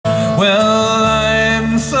Well,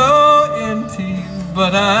 I'm so into you,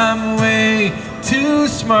 but I'm way too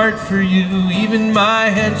smart for you. Even my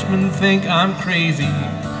henchmen think I'm crazy.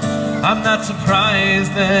 I'm not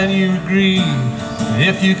surprised that you agree.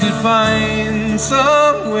 If you could find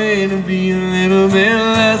some way to be a little bit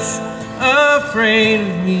less afraid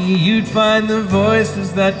of me, you'd find the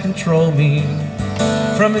voices that control me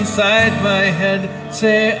from inside my head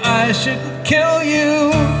say I shouldn't kill you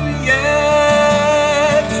yet.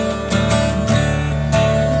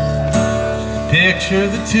 Picture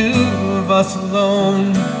the two of us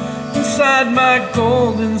alone inside my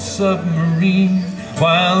golden submarine,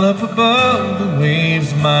 while up above the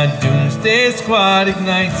waves my doomsday squad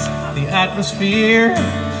ignites the atmosphere.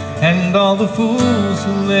 And all the fools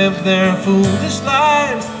who live their foolish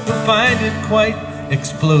lives will find it quite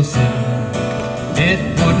explosive. It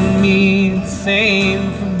wouldn't mean the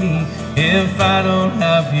same for me if I don't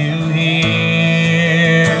have you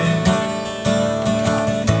here.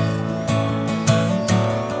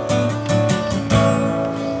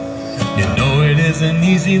 You know it isn't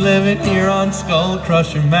easy living here on Skull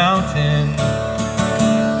Crusher Mountain,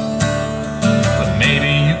 but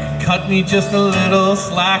maybe you could cut me just a little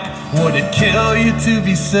slack. Would it kill you to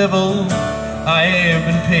be civil? I have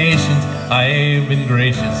been patient, I have been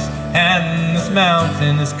gracious, and this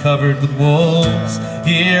mountain is covered with wolves.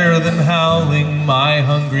 Hear them howling, my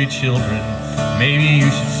hungry children. Maybe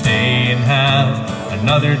you should stay and have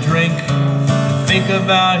another drink and think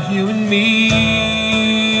about you and me.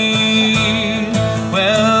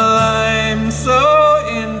 Well, I'm so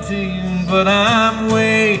into you, but I'm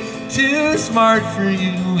way too smart for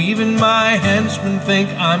you. Even my henchmen think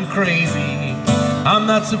I'm crazy. I'm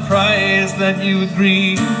not surprised that you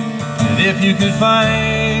agree. And if you could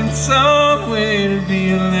find some way to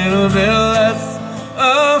be a little bit less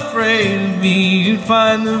afraid of me, you'd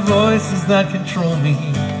find the voices that control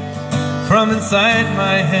me from inside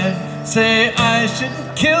my head say I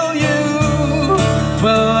shouldn't kill you.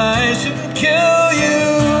 Well, I shouldn't kill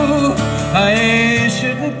you. I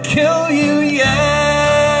shouldn't kill you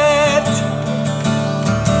yet.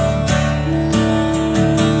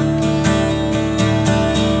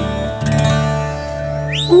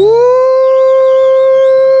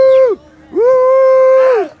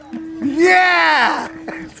 Yeah!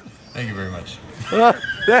 Thank you very much.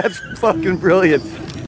 That's fucking brilliant.